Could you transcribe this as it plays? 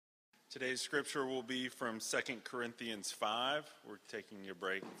Today's scripture will be from 2 Corinthians 5. We're taking a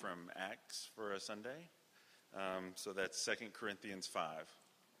break from Acts for a Sunday. So that's 2 Corinthians 5.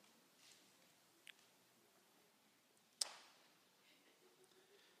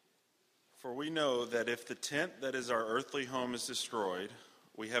 For we know that if the tent that is our earthly home is destroyed,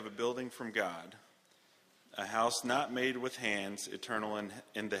 we have a building from God, a house not made with hands, eternal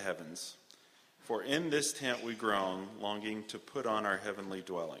in the heavens. For in this tent we groan, longing to put on our heavenly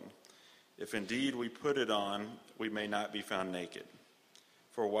dwelling. If indeed we put it on, we may not be found naked.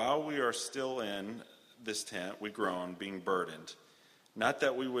 For while we are still in this tent, we groan, being burdened. Not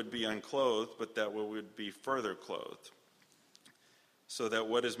that we would be unclothed, but that we would be further clothed, so that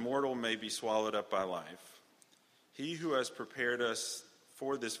what is mortal may be swallowed up by life. He who has prepared us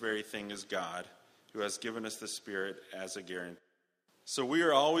for this very thing is God, who has given us the Spirit as a guarantee. So we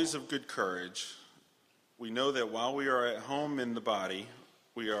are always of good courage. We know that while we are at home in the body,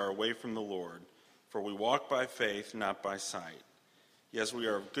 we are away from the Lord, for we walk by faith, not by sight. Yes, we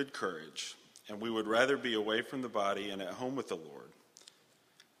are of good courage, and we would rather be away from the body and at home with the Lord.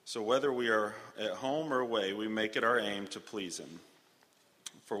 So whether we are at home or away, we make it our aim to please him.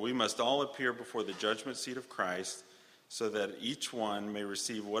 For we must all appear before the judgment seat of Christ, so that each one may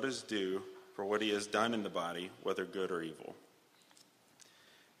receive what is due for what he has done in the body, whether good or evil.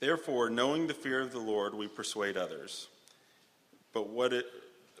 Therefore, knowing the fear of the Lord, we persuade others. But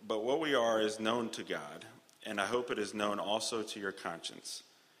what we are is known to God, and I hope it is known also to your conscience.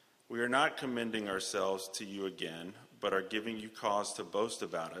 We are not commending ourselves to you again, but are giving you cause to boast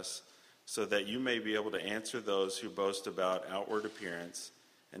about us, so that you may be able to answer those who boast about outward appearance,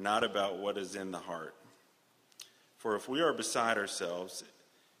 and not about what is in the heart. For if we are beside ourselves,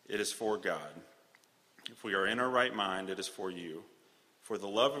 it is for God. If we are in our right mind, it is for you. For the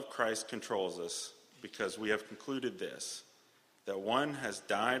love of Christ controls us, because we have concluded this, that one has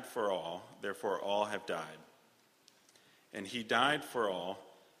died for all, therefore all have died. And he died for all,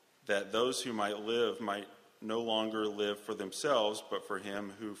 that those who might live might no longer live for themselves, but for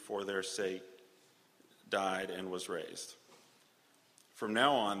him who for their sake died and was raised. From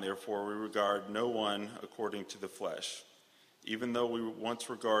now on, therefore, we regard no one according to the flesh. Even though we once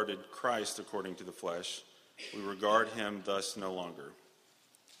regarded Christ according to the flesh, we regard him thus no longer.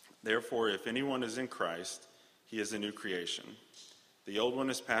 Therefore, if anyone is in Christ, he is a new creation. The old one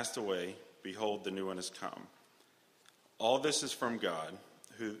has passed away. Behold, the new one has come. All this is from God,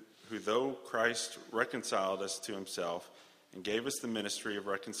 who though Christ reconciled us to himself and gave us the ministry of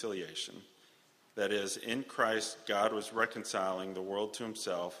reconciliation, that is, in Christ God was reconciling the world to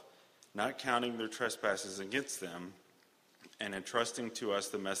himself, not counting their trespasses against them, and entrusting to us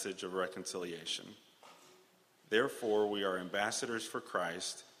the message of reconciliation. Therefore, we are ambassadors for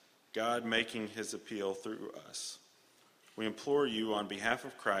Christ, God making his appeal through us. We implore you on behalf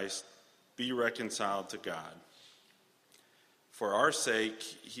of Christ, be reconciled to God. For our sake,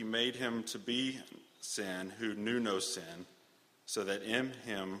 he made him to be sin who knew no sin, so that in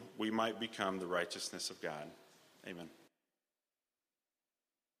him we might become the righteousness of God. Amen.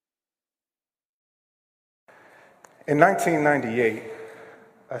 In 1998,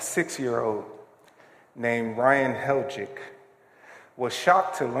 a 6-year-old named Ryan Helgic was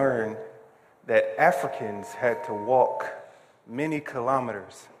shocked to learn that Africans had to walk many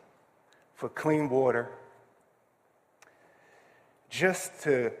kilometers for clean water just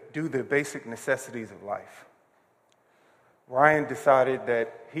to do the basic necessities of life. Ryan decided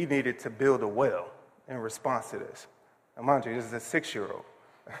that he needed to build a well in response to this. Now, mind you, this is a 6-year-old.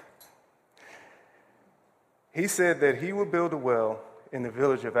 He said that he would build a well in the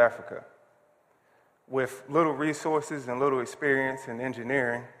village of Africa. With little resources and little experience in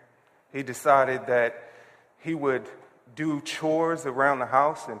engineering, he decided that he would do chores around the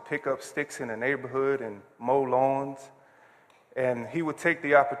house and pick up sticks in the neighborhood and mow lawns. And he would take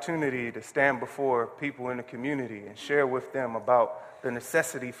the opportunity to stand before people in the community and share with them about the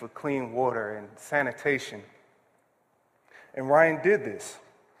necessity for clean water and sanitation. And Ryan did this.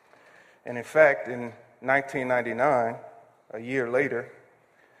 And in fact, in 1999, a year later,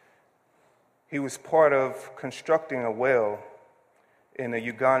 he was part of constructing a well in a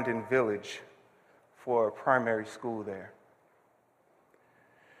Ugandan village for a primary school there.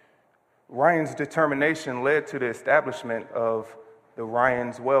 Ryan's determination led to the establishment of the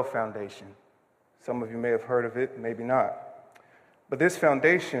Ryan's Well Foundation. Some of you may have heard of it, maybe not. But this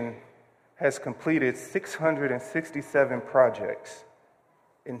foundation has completed 667 projects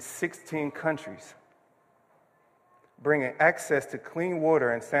in 16 countries, bringing access to clean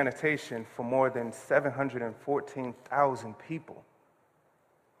water and sanitation for more than 714,000 people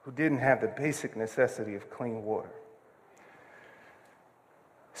who didn't have the basic necessity of clean water.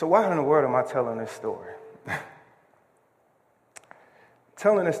 So why in the world am I telling this story?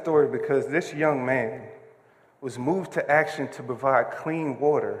 Telling this story because this young man was moved to action to provide clean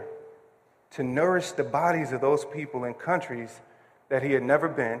water to nourish the bodies of those people in countries that he had never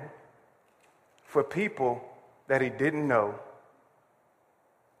been, for people that he didn't know.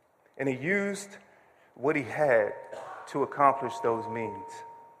 And he used what he had to accomplish those means.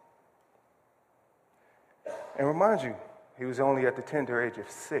 And remind you, he was only at the tender age of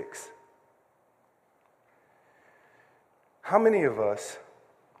 6. How many of us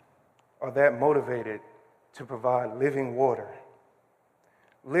are that motivated to provide living water?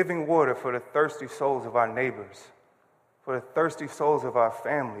 Living water for the thirsty souls of our neighbors, for the thirsty souls of our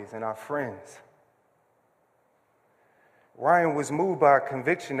families and our friends. Ryan was moved by a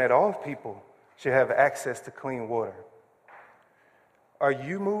conviction that all people should have access to clean water. Are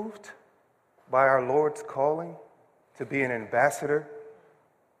you moved by our Lord's calling to be an ambassador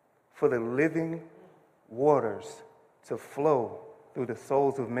for the living waters to flow through the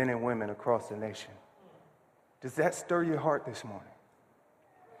souls of men and women across the nation? Does that stir your heart this morning?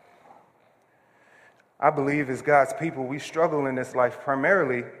 I believe as God's people, we struggle in this life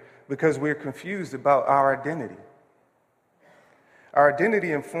primarily because we're confused about our identity. Our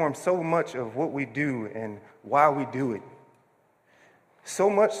identity informs so much of what we do and why we do it. So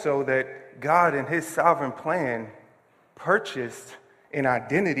much so that God, in his sovereign plan, purchased an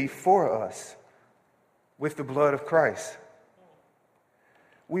identity for us with the blood of Christ.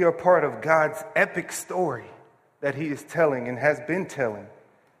 We are part of God's epic story that he is telling and has been telling.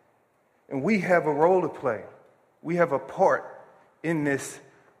 And we have a role to play. We have a part in this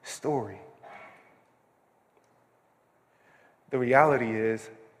story. The reality is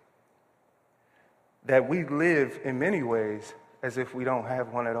that we live in many ways as if we don't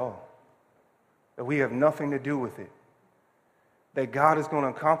have one at all, that we have nothing to do with it, that God is going to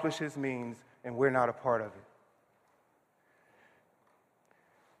accomplish his means and we're not a part of it.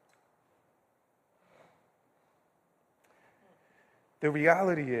 The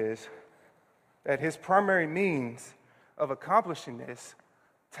reality is that his primary means of accomplishing this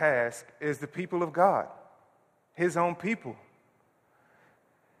task is the people of God, his own people.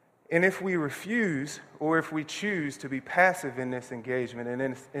 And if we refuse or if we choose to be passive in this engagement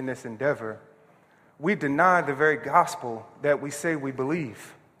and in this endeavor, we deny the very gospel that we say we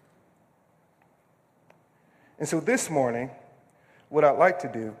believe. And so this morning, what I'd like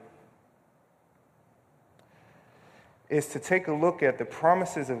to do is to take a look at the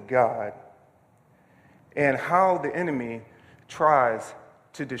promises of God and how the enemy tries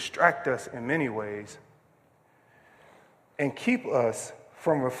to distract us in many ways and keep us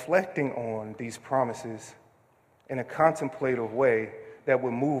from reflecting on these promises in a contemplative way that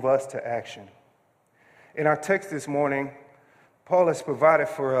will move us to action. In our text this morning, Paul has provided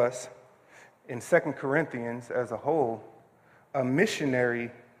for us in 2 Corinthians as a whole a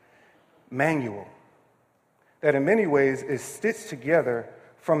missionary manual that in many ways is stitched together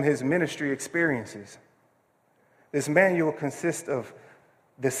from his ministry experiences. This manual consists of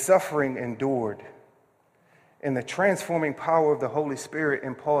the suffering endured and the transforming power of the Holy Spirit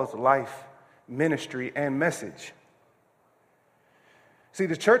in Paul's life, ministry, and message. See,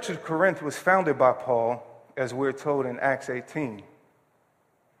 the church of Corinth was founded by Paul, as we're told in Acts 18.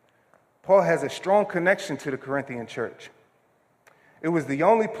 Paul has a strong connection to the Corinthian church. It was the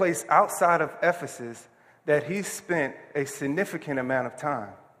only place outside of Ephesus that he spent a significant amount of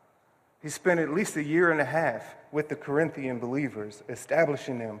time. He spent at least 1.5 years with the Corinthian believers,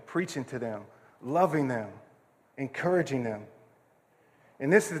 establishing them, preaching to them, loving them, encouraging them.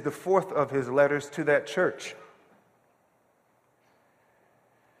 And this is the 4th of his letters to that church.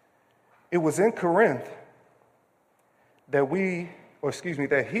 It was in Corinth that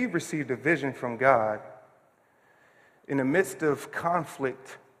he received a vision from God in the midst of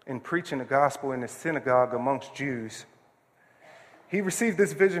conflict in preaching the gospel in the synagogue amongst Jews. He received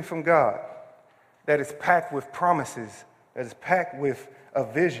this vision from God that is packed with promises, that is packed with a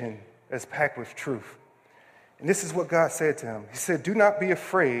vision, that is packed with truth. And this is what God said to him. He said, "Do not be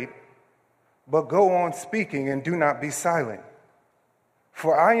afraid, but go on speaking and do not be silent.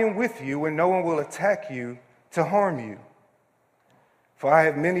 For I am with you and no one will attack you to harm you. For I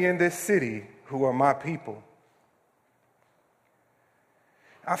have many in this city who are my people."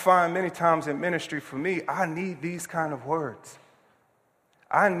 I find many times in ministry for me, I need these kind of words.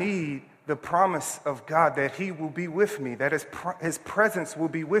 I need the promise of God that he will be with me, that his presence will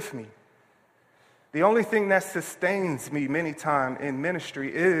be with me. The only thing that sustains me many times in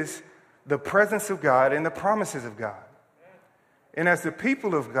ministry is the presence of God and the promises of God. And as the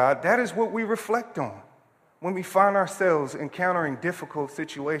people of God, that is what we reflect on. when we find ourselves encountering difficult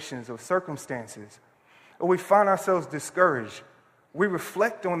situations or circumstances, or we find ourselves discouraged, we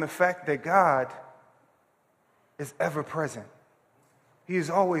reflect on the fact that God is ever present. He is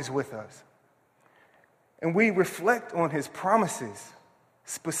always with us. And we reflect on his promises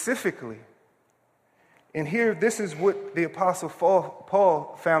specifically. And here, this is what the Apostle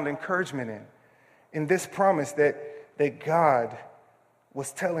Paul found encouragement in this promise that God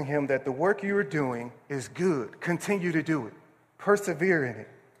was telling him that the work you are doing is good. Continue to do it. Persevere in it.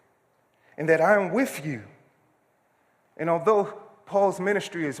 And that I am with you. And although Paul's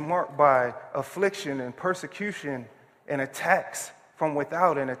ministry is marked by affliction and persecution and attacks from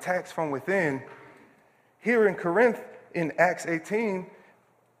without and attacks from within, here in Corinth, in Acts 18,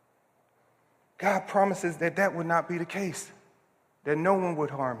 God promises that that would not be the case, that no one would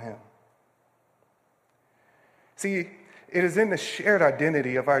harm him. See, it is in the shared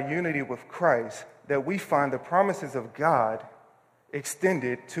identity of our unity with Christ that we find the promises of God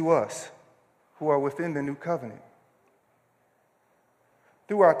extended to us who are within the new covenant.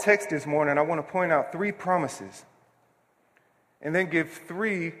 Through our text this morning, I want to point out 3 promises and then give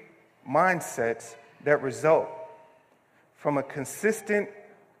 3 mindsets that result from a consistent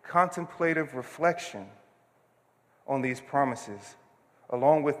contemplative reflection on these promises,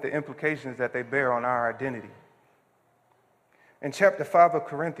 along with the implications that they bear on our identity. In chapter 5 of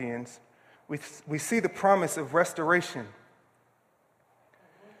Corinthians, we see the promise of restoration.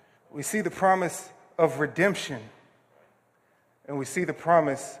 We see the promise of redemption. And we see the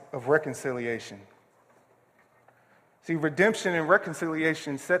promise of reconciliation. See, redemption and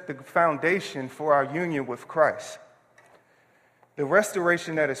reconciliation set the foundation for our union with Christ. The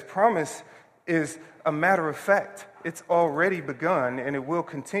restoration that is promised is a matter of fact. It's already begun and it will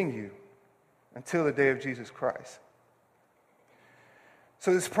continue until the day of Jesus Christ.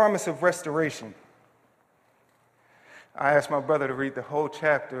 So this promise of restoration, I asked my brother to read the whole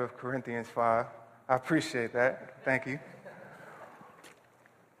chapter of Corinthians 5. I appreciate that. Thank you.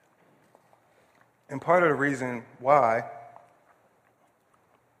 And part of the reason why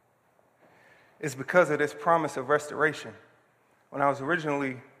is because of this promise of restoration. When I was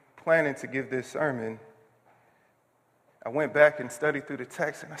originally planning to give this sermon, I went back and studied through the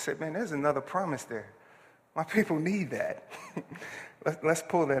text, and I said, man, there's another promise there. My people need that. Let's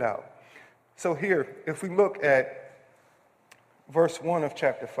pull that out. So here, if we look at verse 1 of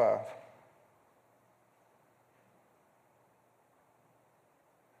chapter 5.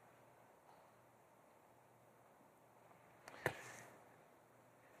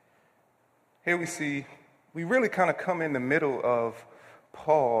 Here we really kind of come in the middle of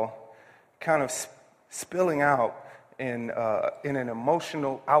Paul kind of spilling out in an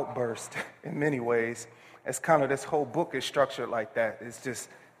emotional outburst in many ways. As kind of this whole book is structured like that. It's just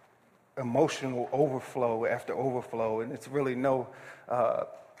emotional overflow after overflow, and it's really no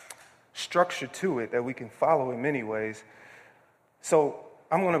structure to it that we can follow in many ways. So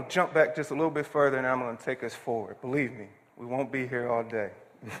I'm going to jump back just a little bit further, and I'm going to take us forward. Believe me, we won't be here all day.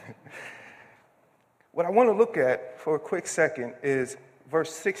 What I want to look at for a quick second is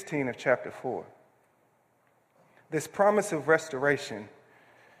verse 16 of chapter 4. This promise of restoration.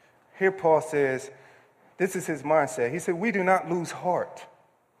 Here Paul says, this is his mindset. He said, we do not lose heart.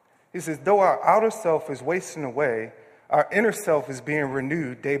 He says, though our outer self is wasting away, our inner self is being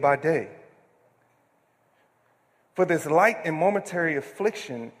renewed day by day. For this light and momentary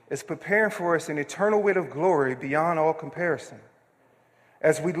affliction is preparing for us an eternal weight of glory beyond all comparison.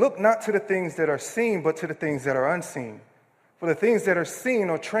 As we look not to the things that are seen, but to the things that are unseen. For the things that are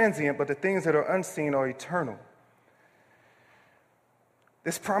seen are transient, but the things that are unseen are eternal.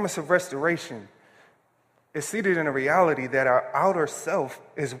 This promise of restoration is seated in a reality that our outer self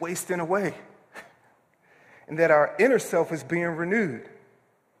is wasting away and that our inner self is being renewed.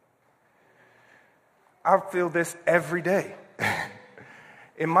 I feel this every day.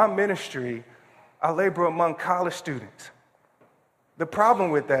 In my ministry, I labor among college students. The problem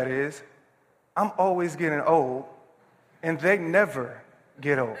with that is I'm always getting old and they never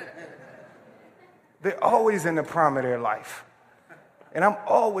get old. They're always in the prime of their life. And I'm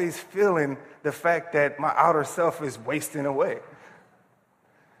always feeling the fact that my outer self is wasting away.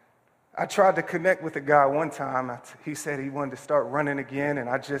 I tried to connect with a guy one time. He said he wanted to start running again, and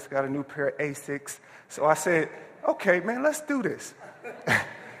I just got a new pair of Asics. So I said, okay, man, let's do this.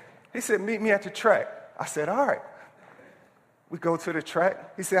 He said, meet me at the track. I said, all right. We go to the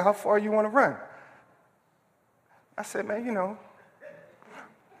track. He said, how far you want to run? I said, man,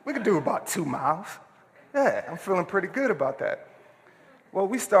 we could do about 2 miles. Yeah, I'm feeling pretty good about that. Well,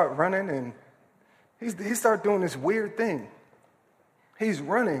 we start running, and he started doing this weird thing. He's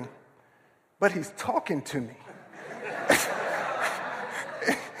running, but he's talking to me.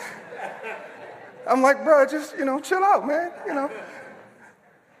 I'm like, bro, just, chill out, man.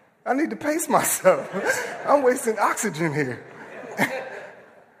 I need to pace myself. I'm wasting oxygen here.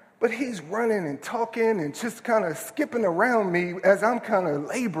 But he's running and talking and just kind of skipping around me as I'm kind of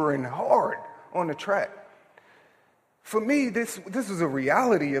laboring hard on the track. For me, this was a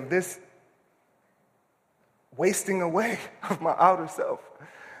reality of this wasting away of my outer self.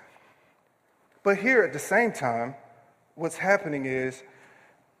 But here at the same time, what's happening is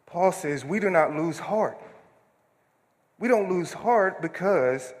Paul says we do not lose heart. We don't lose heart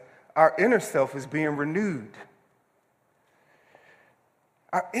because our inner self is being renewed.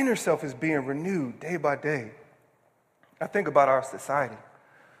 Our inner self is being renewed day by day. I think about our society.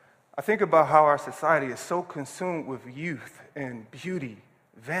 I think about how our society is so consumed with youth and beauty,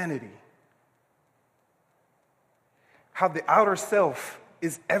 vanity. How the outer self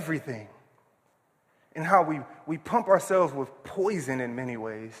is everything. And how we pump ourselves with poison in many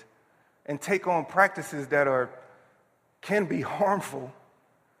ways and take on practices that can be harmful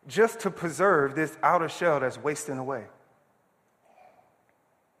just to preserve this outer shell that's wasting away.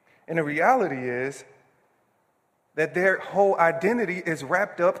 And the reality is that their whole identity is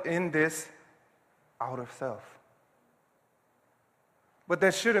wrapped up in this outer self. But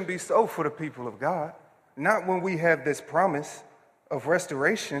that shouldn't be so for the people of God. Not when we have this promise of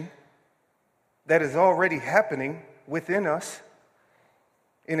restoration that is already happening within us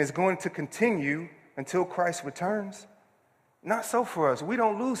and is going to continue until Christ returns. Not so for us. We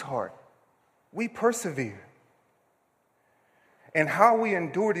don't lose heart. We persevere. And how we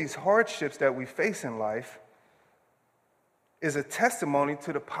endure these hardships that we face in life is a testimony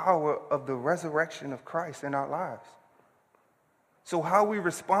to the power of the resurrection of Christ in our lives. So how we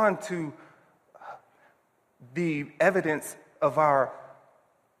respond to the evidence of our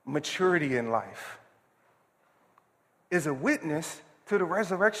maturity in life is a witness to the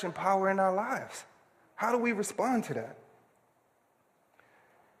resurrection power in our lives. How do we respond to that?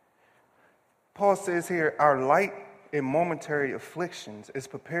 Paul says here, our light and momentary afflictions is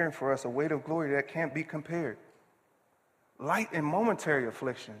preparing for us a weight of glory that can't be compared. Light and momentary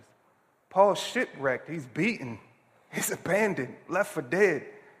afflictions. Paul's shipwrecked, he's beaten, he's abandoned, left for dead,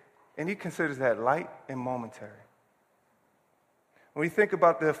 and he considers that light and momentary. When we think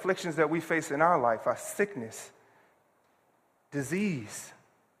about the afflictions that we face in our life, our sickness, disease,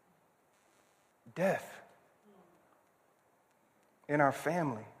 death, in our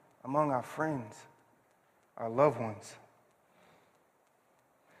family, among our friends, our loved ones.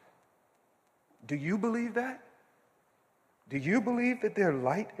 Do you believe that? Do you believe that they're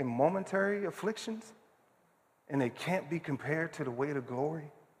light and momentary afflictions and they can't be compared to the weight of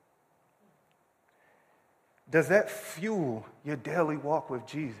glory? Does that fuel your daily walk with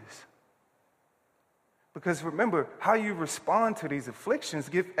Jesus? Because remember, how you respond to these afflictions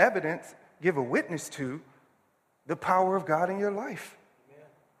give evidence, give a witness to the power of God in your life. Amen.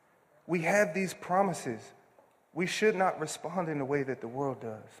 We have these promises. We should not respond in the way that the world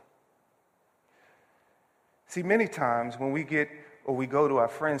does. See, many times when we go to our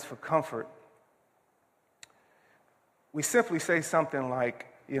friends for comfort, we simply say something like,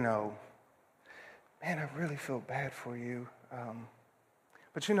 man, I really feel bad for you,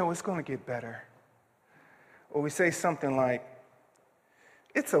 but it's going to get better. Or we say something like,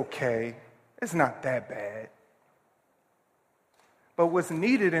 it's okay, it's not that bad. But what's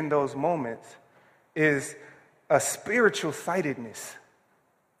needed in those moments is a spiritual sightedness,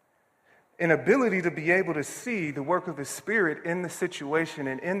 an ability to be able to see the work of the Spirit in the situation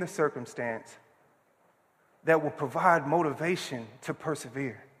and in the circumstance that will provide motivation to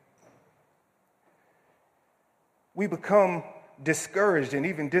persevere. We become discouraged and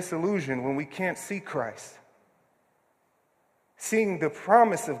even disillusioned when we can't see Christ. Seeing the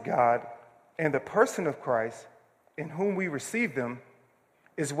promise of God and the person of Christ in whom we receive them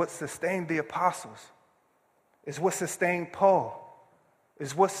is what sustained the apostles, is what sustained Paul,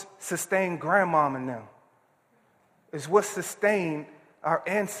 is what sustained Grandmom and them, is what sustained our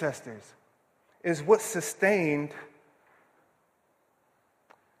ancestors, is what sustained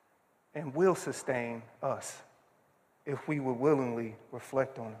and will sustain us if we will willingly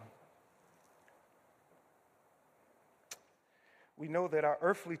reflect on them. We know that our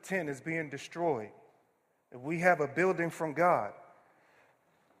earthly tent is being destroyed. If we have a building from God,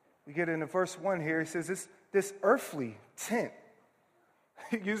 we get into verse 1 here, he says this earthly tent.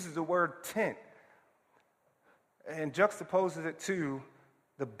 He uses the word tent and juxtaposes it to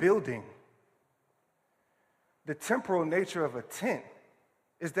the building. The temporal nature of a tent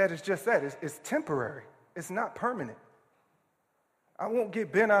is that it's just that. It's temporary. It's not permanent. I won't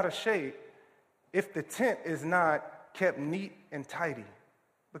get bent out of shape if the tent is not kept neat and tidy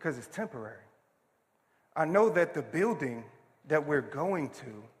because it's temporary. I know that the building that we're going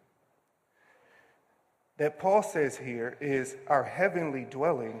to, that Paul says here is our heavenly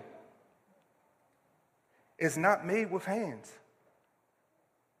dwelling, is not made with hands.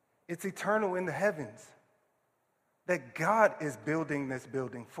 It's eternal in the heavens. That God is building this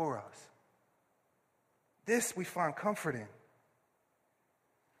building for us. This we find comfort in.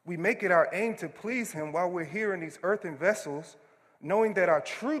 We make it our aim to please him while we're here in these earthen vessels, knowing that our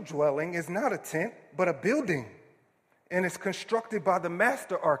true dwelling is not a tent, but a building, and it's constructed by the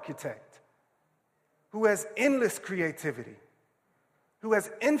master architect, who has endless creativity, who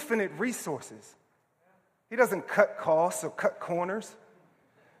has infinite resources. He doesn't cut costs or cut corners.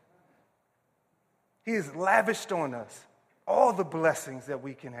 He has lavished on us all the blessings that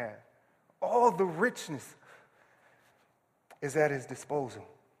we can have. All the richness is at his disposal.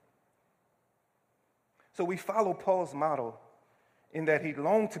 So we follow Paul's model in that he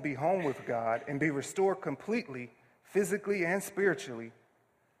longed to be home with God and be restored completely, physically and spiritually.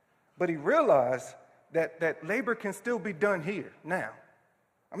 But he realized that labor can still be done here, now.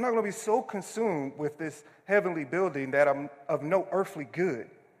 I'm not going to be so consumed with this heavenly building that I'm of no earthly good.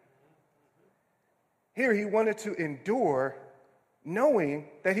 Here he wanted to endure, knowing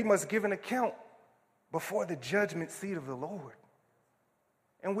that he must give an account before the judgment seat of the Lord.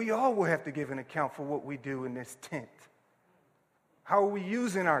 And we all will have to give an account for what we do in this tent. How are we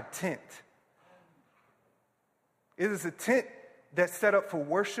using our tent? Is it a tent that's set up for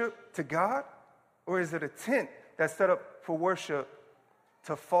worship to God? Or is it a tent that's set up for worship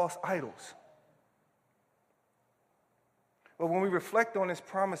to false idols? But when we reflect on this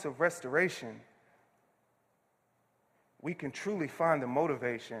promise of restoration, we can truly find the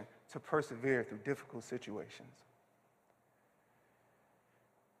motivation to persevere through difficult situations.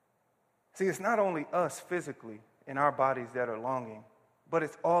 See, it's not only us physically in our bodies that are longing, but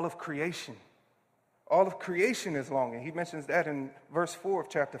it's all of creation. All of creation is longing. He mentions that in verse 4 of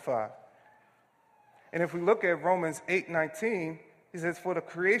chapter 5. And if we look at Romans 8:19, he says, "For the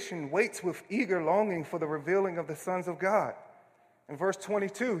creation waits with eager longing for the revealing of the sons of God." In verse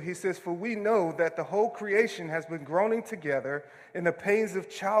 22, he says, "For we know that the whole creation has been groaning together in the pains of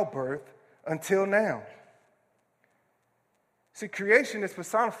childbirth until now." See, creation is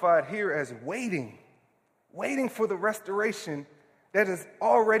personified here as waiting for the restoration that has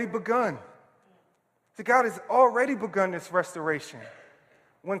already begun. See, God has already begun this restoration.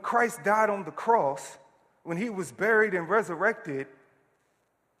 When Christ died on the cross, when he was buried and resurrected,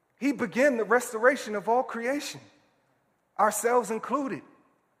 he began the restoration of all creation, ourselves included.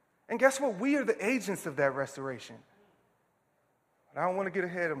 And guess what? We are the agents of that restoration. But I don't want to get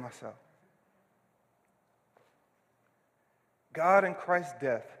ahead of myself. God in Christ's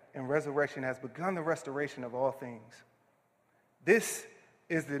death and resurrection has begun the restoration of all things. This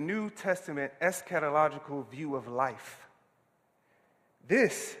is the New Testament eschatological view of life.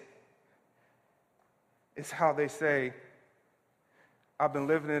 This is how they say, I've been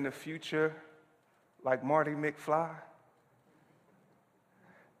living in the future like Marty McFly.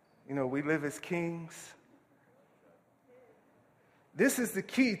 You know, we live as kings. This is the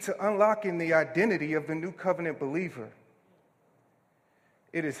key to unlocking the identity of the new covenant believer.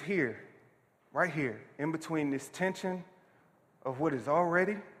 It is here, right here, in between this tension of what is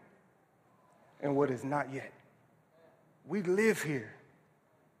already and what is not yet. We live here.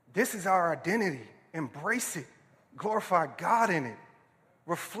 This is our identity. Embrace it. Glorify God in it.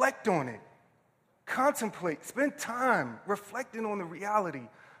 Reflect on it. Contemplate. Spend time reflecting on the reality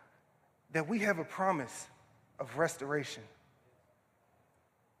that we have a promise of restoration.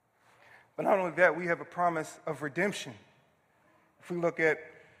 But not only that, we have a promise of redemption. If we look at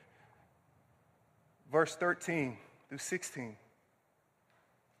verse 13 through 16,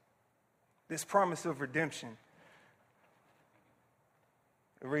 this promise of redemption,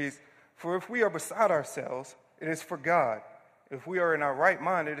 it reads, "For if we are beside ourselves, it is for God. If we are in our right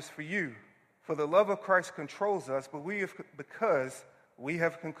mind, it is for you. For the love of Christ controls us, because we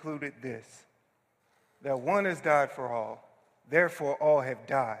have concluded this, that one has died for all, therefore all have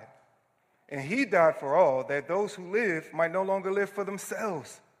died. And he died for all, that those who live might no longer live for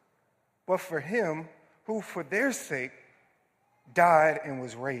themselves, but for him who for their sake died and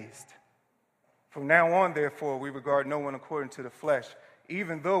was raised. From now on, therefore, we regard no one according to the flesh.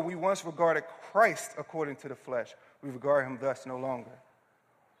 Even though we once regarded Christ according to the flesh, we regard him thus no longer."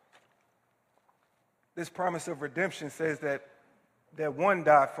 This promise of redemption says that one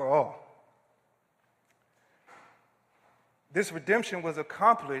died for all. This redemption was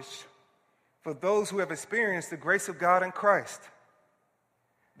accomplished for those who have experienced the grace of God in Christ.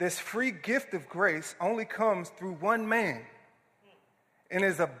 This free gift of grace only comes through one man and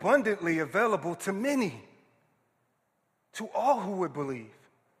is abundantly available to many, to all who would believe.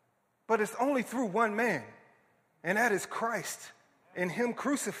 But it's only through one man, and that is Christ and him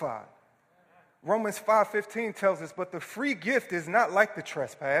crucified. Romans 5:15 tells us, but the free gift is not like the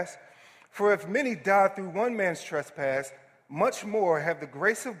trespass. For if many died through one man's trespass, much more have the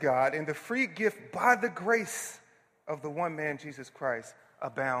grace of God and the free gift by the grace of the one man, Jesus Christ,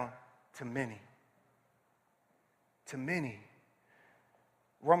 abound to many. To many.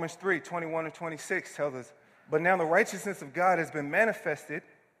 Romans 3:21-26 tells us, but now the righteousness of God has been manifested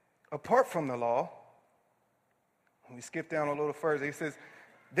apart from the law. When we skip down a little further, he says,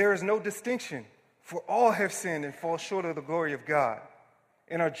 there is no distinction, for all have sinned and fall short of the glory of God,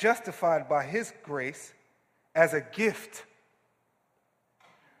 and are justified by his grace as a gift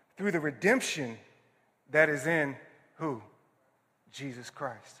through the redemption that is in who? Jesus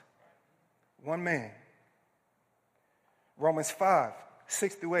Christ. One man. Romans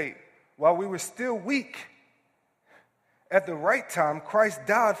 5:6-8. While we were still weak, at the right time, Christ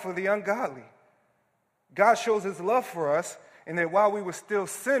died for the ungodly. God shows his love for us, and that while we were still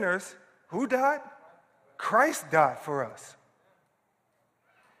sinners, who died? Christ died for us.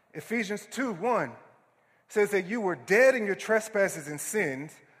 Ephesians 2:1 says that you were dead in your trespasses and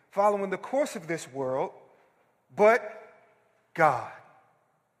sins, following the course of this world, but God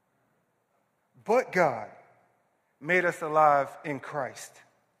made us alive in Christ.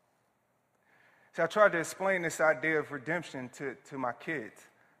 So I tried to explain this idea of redemption to my kids.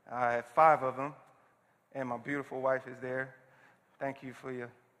 I have 5 of them, and my beautiful wife is there. Thank you for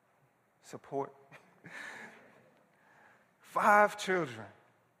your support. 5 children.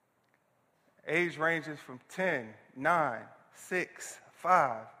 Age ranges from 10, 9, 6,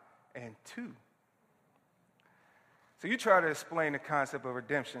 5, and 2. So you try to explain the concept of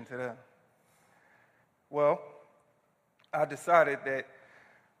redemption to them. Well, I decided that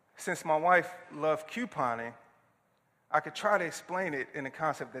since my wife loved couponing, I could try to explain it in a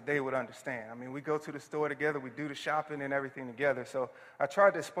concept that they would understand. I mean, we go to the store together, we do the shopping and everything together. So I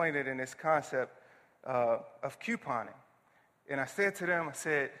tried to explain it in this concept of couponing. And I said to them, I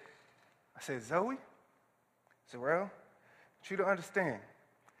said, Zoe, Zarel, I want you to understand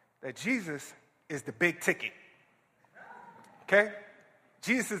that Jesus is the big ticket. Okay?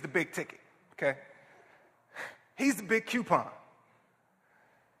 Jesus is the big ticket. Okay? He's the big coupon.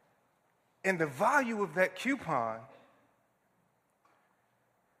 And the value of that coupon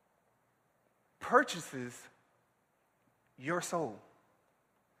purchases your soul.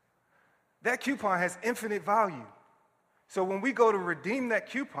 That coupon has infinite value. So when we go to redeem that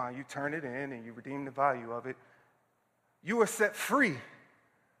coupon, you turn it in and you redeem the value of it. You are set free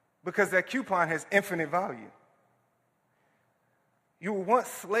because that coupon has infinite value. You were once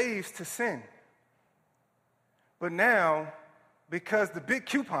slaves to sin. But now, because the big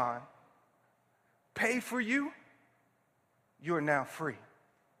coupon paid for you, you are now free.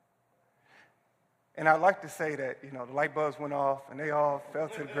 And I like to say that, the light bulbs went off and they all fell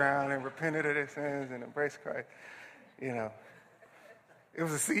to the ground and repented of their sins and embraced Christ. It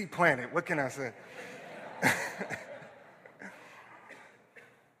was a seed planted. What can I say?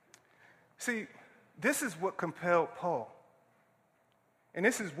 See, this is what compelled Paul. And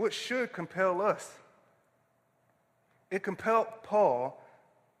this is what should compel us. It compelled Paul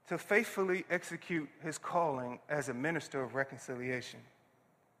to faithfully execute his calling as a minister of reconciliation.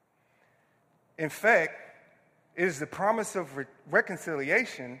 In fact, it is the promise of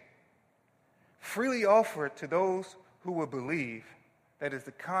reconciliation freely offered to those who will believe that is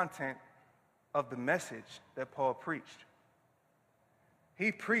the content of the message that Paul preached.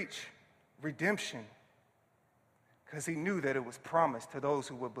 He preached redemption because he knew that it was promised to those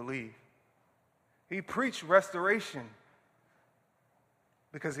who would believe. He preached restoration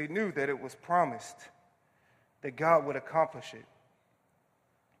because he knew that it was promised that God would accomplish it.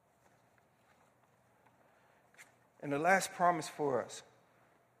 And the last promise for us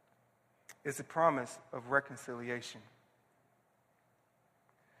is the promise of reconciliation.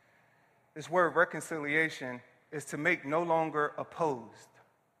 This word reconciliation is to make no longer opposed,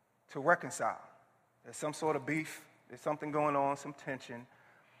 to reconcile. There's some sort of beef, there's something going on, some tension.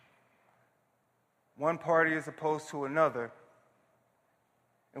 One party is opposed to another.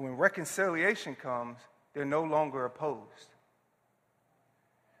 And when reconciliation comes, they're no longer opposed.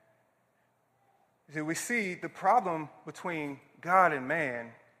 See, we see the problem between God and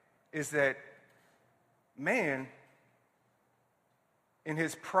man is that man, in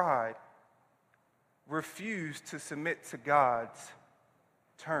his pride, refused to submit to God's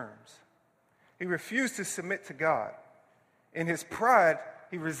terms. He refused to submit to God. In his pride,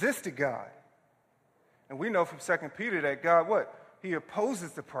 He resisted God. And we know from 2 Peter that God, what? He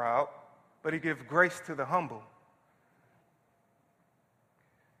opposes the proud, but he gives grace to the humble.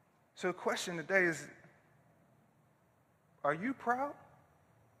 So the question today is, are you proud?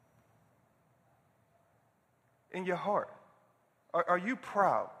 In your heart, are you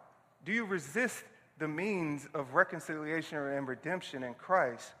proud? Do you resist the means of reconciliation and redemption in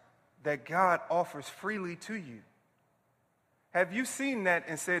Christ that God offers freely to you? Have you seen that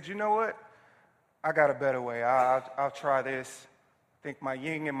and said, you know what? I got a better way. I'll try this. I think my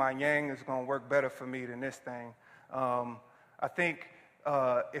yin and my yang is going to work better for me than this thing. I think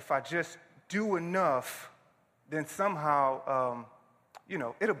if I just do enough, then somehow,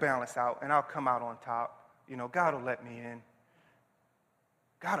 it'll balance out and I'll come out on top. God will let me in.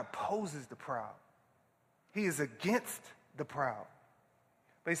 God opposes the proud. He is against the proud.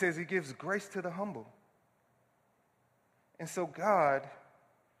 But he says he gives grace to the humble. And so God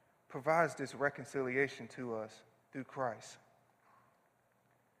provides this reconciliation to us through Christ.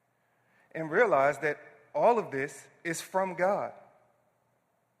 And realize that all of this is from God.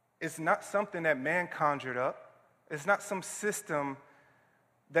 It's not something that man conjured up. It's not some system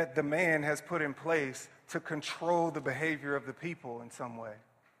that the man has put in place to control the behavior of the people in some way.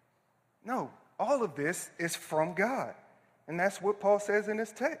 No, all of this is from God. And that's what Paul says in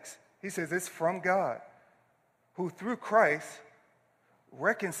this text. He says it's from God, who through Christ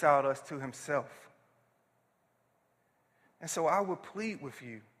reconciled us to himself. And so I would plead with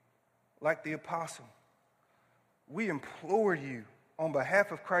you, like the apostle, we implore you on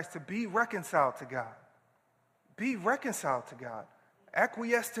behalf of Christ to be reconciled to God. Be reconciled to God.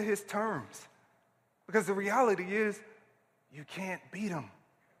 Acquiesce to his terms. Because the reality is, you can't beat him.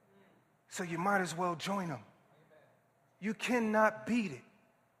 So you might as well join him. You cannot beat it.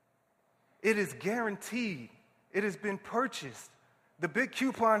 It is guaranteed. It has been purchased. The big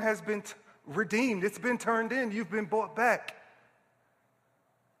coupon has been redeemed. It's been turned in. You've been bought back.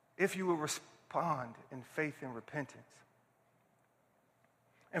 If you will respond in faith and repentance.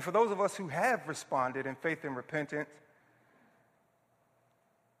 And for those of us who have responded in faith and repentance,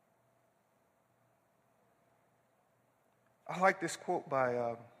 I like this quote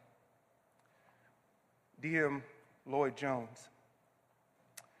by D.M. Lloyd Jones.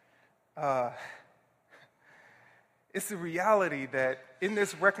 It's the reality that in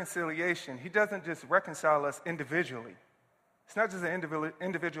this reconciliation, he doesn't just reconcile us individually. It's not just an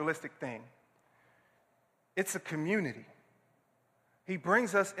individualistic thing. It's a community. He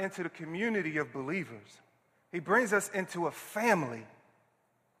brings us into the community of believers. He brings us into a family.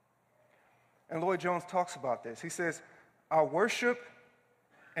 And Lloyd Jones talks about this. He says, our worship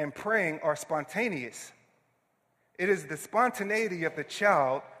and praying are spontaneous. It is the spontaneity of the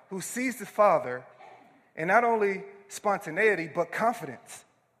child who sees the father, and not only spontaneity, but confidence.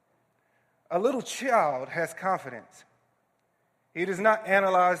 A little child has confidence. He does not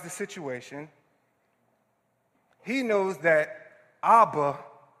analyze the situation. He knows that Abba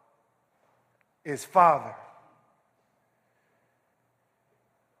is Father.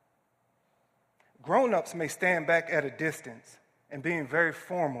 Grown-ups may stand back at a distance and being very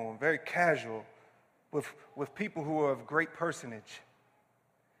formal and very casual with people who are of great personage.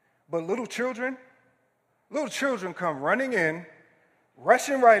 But little children come running in,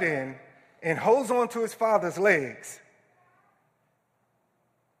 rushing right in, and holds on to his father's legs.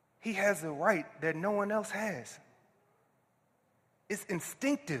 He has a right that no one else has. It's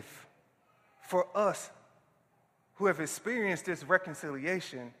instinctive for us who have experienced this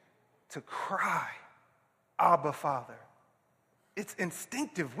reconciliation to cry, Abba, Father. It's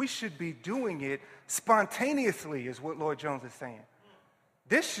instinctive. We should be doing it spontaneously, is what Lloyd Jones is saying.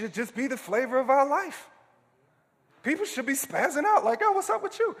 This should just be the flavor of our life. People should be spazzing out like, oh, what's up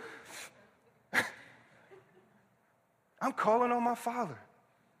with you? I'm calling on my Father.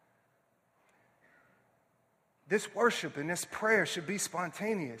 This worship and this prayer should be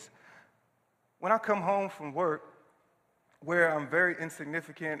spontaneous. When I come home from work, where I'm very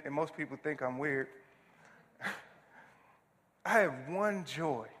insignificant and most people think I'm weird, I have one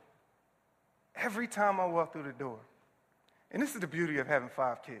joy every time I walk through the door. And this is the beauty of having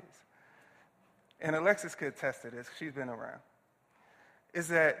 5 kids. And Alexis could attest to this. She's been around. Is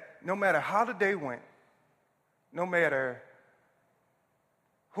that no matter how the day went, no matter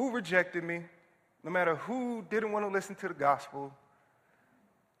who rejected me, no matter who didn't want to listen to the gospel,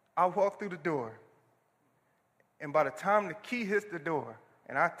 I walk through the door. And by the time the key hits the door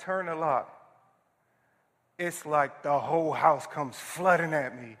and I turn the lock, it's like the whole house comes flooding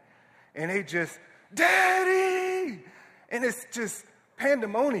at me. And they just, Daddy! And it's just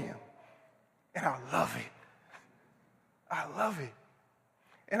pandemonium. And I love it. I love it.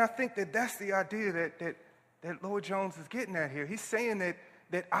 And I think that that's the idea that Lloyd Jones is getting at here. He's saying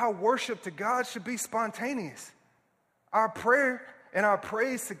that our worship to God should be spontaneous. Our prayer and our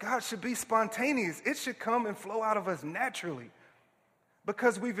praise to God should be spontaneous. It should come and flow out of us naturally.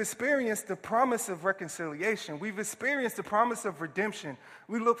 Because we've experienced the promise of reconciliation. We've experienced the promise of redemption.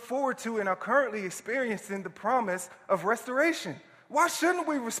 We look forward to and are currently experiencing the promise of restoration. Why shouldn't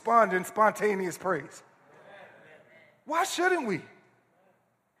we respond in spontaneous praise? Why shouldn't we?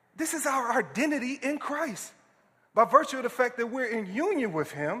 This is our identity in Christ. By virtue of the fact that we're in union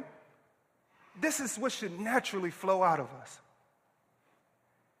with him, this is what should naturally flow out of us.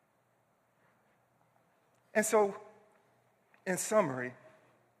 And so, in summary,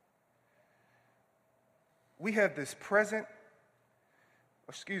 we have this past,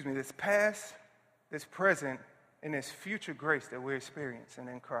 this present, and this future grace that we're experiencing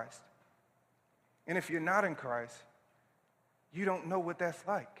in Christ. And if you're not in Christ, you don't know what that's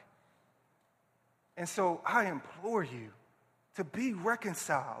like. And so I implore you to be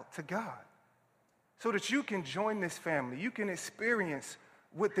reconciled to God so that you can join this family. You can experience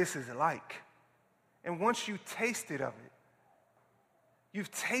what this is like. And once you tasted of it,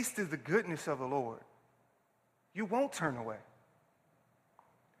 you've tasted the goodness of the Lord, you won't turn away.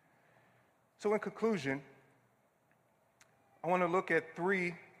 So in conclusion, I want to look at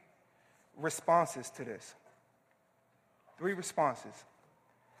 3 responses to this. 3 responses.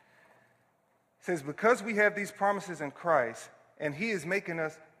 It says, because we have these promises in Christ, and he is making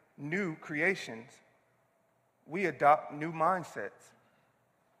us new creations, we adopt new mindsets.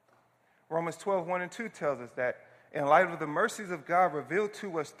 Romans 12, 1 and 2 tells us that in light of the mercies of God revealed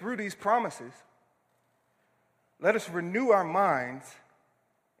to us through these promises, let us renew our minds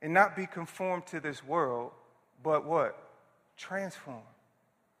and not be conformed to this world, but what? Transform,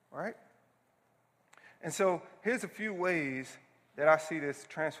 right? And so here's a few ways that I see this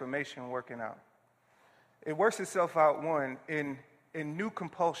transformation working out. It works itself out, one, in new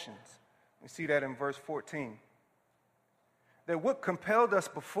compulsions. We see that in verse 14. That what compelled us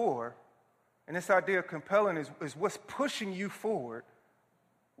before, and this idea of compelling is what's pushing you forward,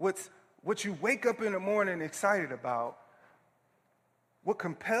 what you wake up in the morning excited about, what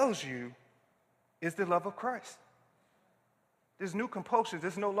compels you is the love of Christ. There's new compulsions.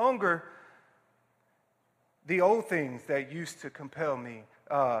 There's no longer the old things that used to compel me,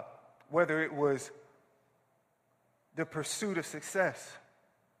 whether it was the pursuit of success,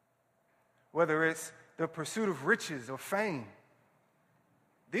 whether it's the pursuit of riches or fame.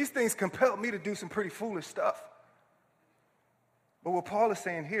 These things compelled me to do some pretty foolish stuff. But what Paul is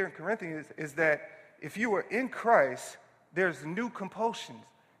saying here in Corinthians is that if you are in Christ, there's new compulsions.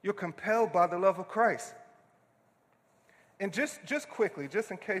 You're compelled by the love of Christ. And just quickly, just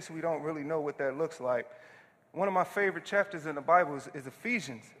in case we don't really know what that looks like, one of my favorite chapters in the Bible is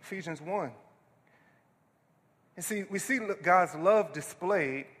Ephesians 1. And see, we see God's love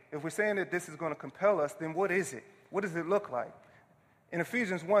displayed. If we're saying that this is going to compel us, then what is it? What does it look like? In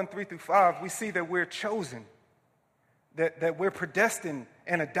Ephesians 1, 3 through 5, we see that we're chosen, that we're predestined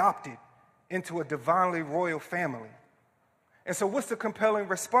and adopted into a divinely royal family. And so what's the compelling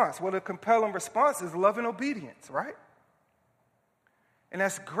response? Well, the compelling response is love and obedience, right? And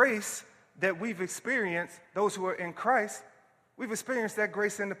that's grace that we've experienced, those who are in Christ, we've experienced that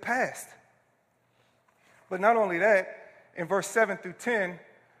grace in the past. But not only that, in verse 7 through 10,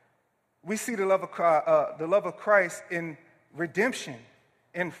 we see the love of Christ in redemption,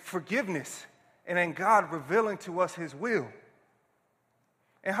 in forgiveness, and in God revealing to us his will.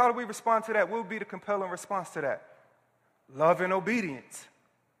 And how do we respond to that? What would be the compelling response to that? Love and obedience.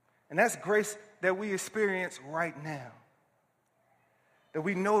 And that's grace that we experience right now. That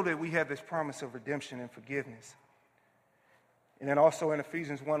we know that we have this promise of redemption and forgiveness. And then also in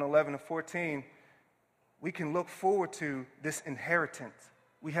Ephesians 1, 11 and 14, we can look forward to this inheritance.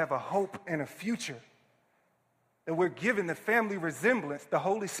 We have a hope and a future. That we're given the family resemblance, the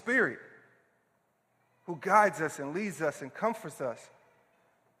Holy Spirit, who guides us and leads us and comforts us.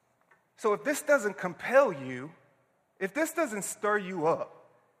 So if this doesn't compel you, if this doesn't stir you up,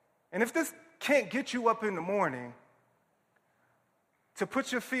 and if this can't get you up in the morning to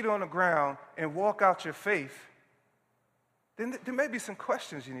put your feet on the ground and walk out your faith, then there may be some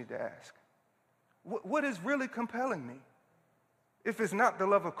questions you need to ask. What is really compelling me if it's not the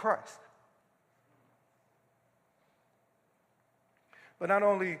love of Christ? But not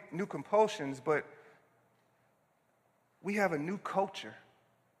only new compulsions, but we have a new culture.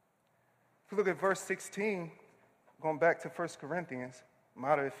 If you look at verse 16, going back to 1 Corinthians, I'm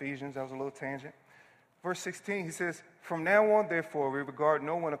out of Ephesians, that was a little tangent. Verse 16, he says, "From now on, therefore, we regard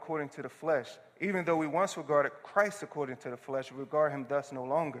no one according to the flesh. Even though we once regarded Christ according to the flesh, we regard him thus no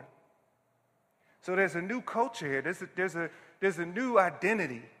longer." So there's a new culture here. There's a new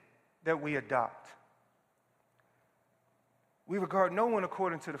identity that we adopt. We regard no one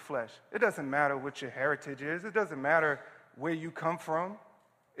according to the flesh. It doesn't matter what your heritage is. It doesn't matter where you come from.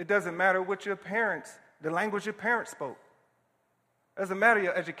 It doesn't matter what your parents, the language your parents spoke. It doesn't matter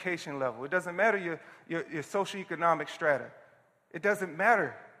your education level. It doesn't matter your socioeconomic strata. It doesn't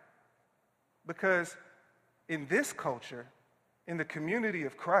matter. Because in this culture, in the community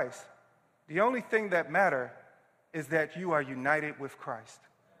of Christ, the only thing that matters is that you are united with Christ.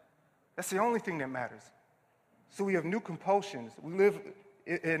 That's the only thing that matters. So we have new compulsions. We live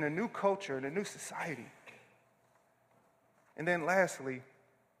in a new culture, in a new society. And then lastly,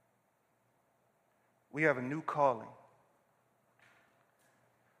 we have a new calling.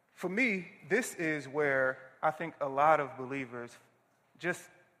 For me, this is where I think a lot of believers just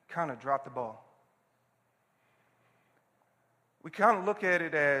kind of drop the ball. We kind of look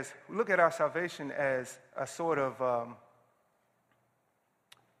at our salvation as a sort of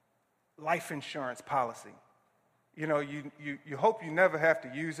life insurance policy. You know, you hope you never have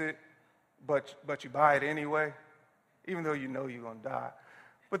to use it, but you buy it anyway, even though you know you're going to die.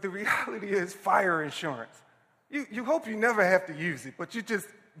 But the reality is fire insurance. You hope you never have to use it, but you just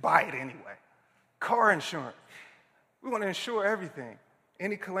buy it anyway. Car insurance. We want to insure everything,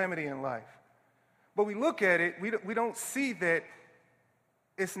 any calamity in life. But we look at it, we don't see that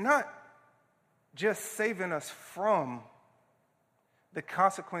it's not just saving us from the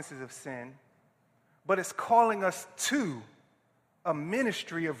consequences of sin, but it's calling us to a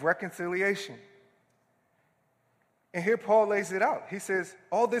ministry of reconciliation. And here Paul lays it out. He says,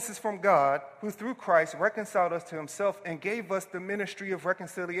 all this is from God, who through Christ reconciled us to himself and gave us the ministry of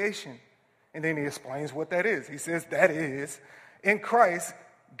reconciliation. And then he explains what that is. He says, that is, in Christ,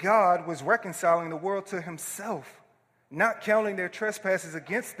 God was reconciling the world to himself, not counting their trespasses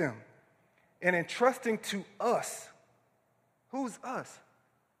against them, and entrusting to us. Who's us?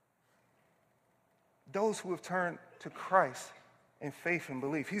 Those who have turned to Christ in faith and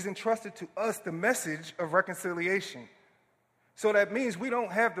belief. He's entrusted to us the message of reconciliation. So that means we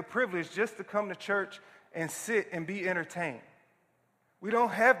don't have the privilege just to come to church and sit and be entertained. We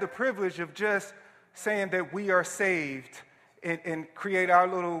don't have the privilege of just saying that we are saved and create our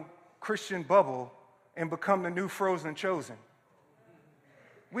little Christian bubble and become the new frozen chosen.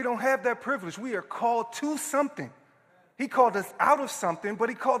 We don't have that privilege. We are called to something. He called us out of something, but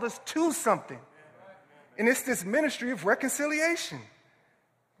he called us to something. And it's this ministry of reconciliation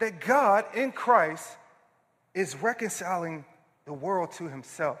that God in Christ is reconciling the world to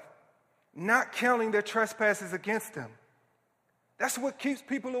himself, not counting their trespasses against them. That's what keeps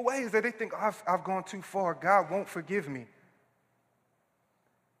people away, is that they think, oh, I've gone too far. God won't forgive me.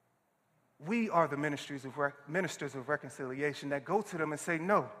 We are the ministers of reconciliation that go to them and say,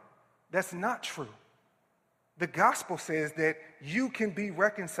 no, that's not true. The gospel says that you can be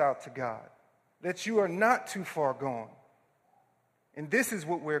reconciled to God, that you are not too far gone. And this is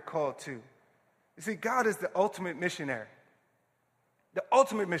what we're called to. You see, God is the ultimate missionary. The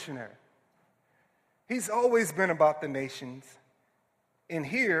ultimate missionary. He's always been about the nations. And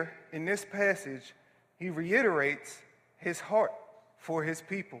here, in this passage, he reiterates his heart for his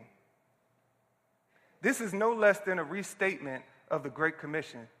people. This is no less than a restatement of the Great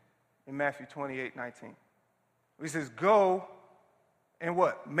Commission in Matthew 28:19. He says, go and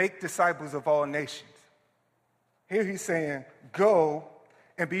what? Make disciples of all nations. Here he's saying, go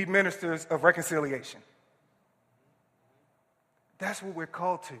and be ministers of reconciliation. That's what we're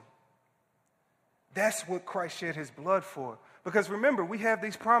called to. That's what Christ shed his blood for. Because remember, we have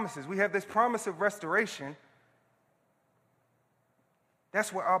these promises. We have this promise of restoration.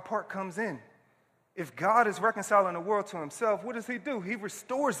 That's where our part comes in. If God is reconciling the world to himself, what does he do? He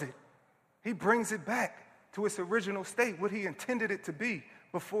restores it. He brings it back to its original state, what he intended it to be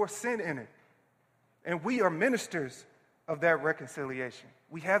before sin entered. And we are ministers of that reconciliation.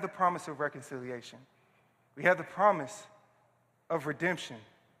 We have the promise of reconciliation. We have the promise of redemption.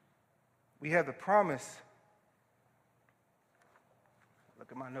 We have the promise.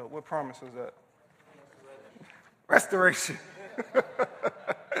 Look at my note. What promise was that? Restoration.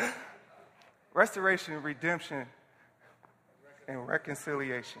 Restoration, redemption, and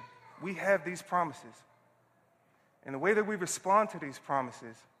reconciliation. We have these promises. And the way that we respond to these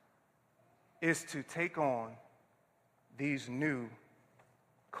promises is to take on these new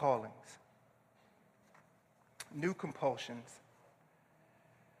callings, new compulsions,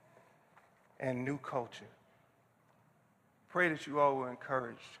 and new culture. Pray that you all were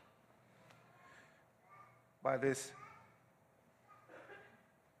encouraged by this.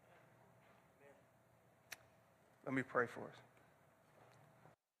 Let me pray for us.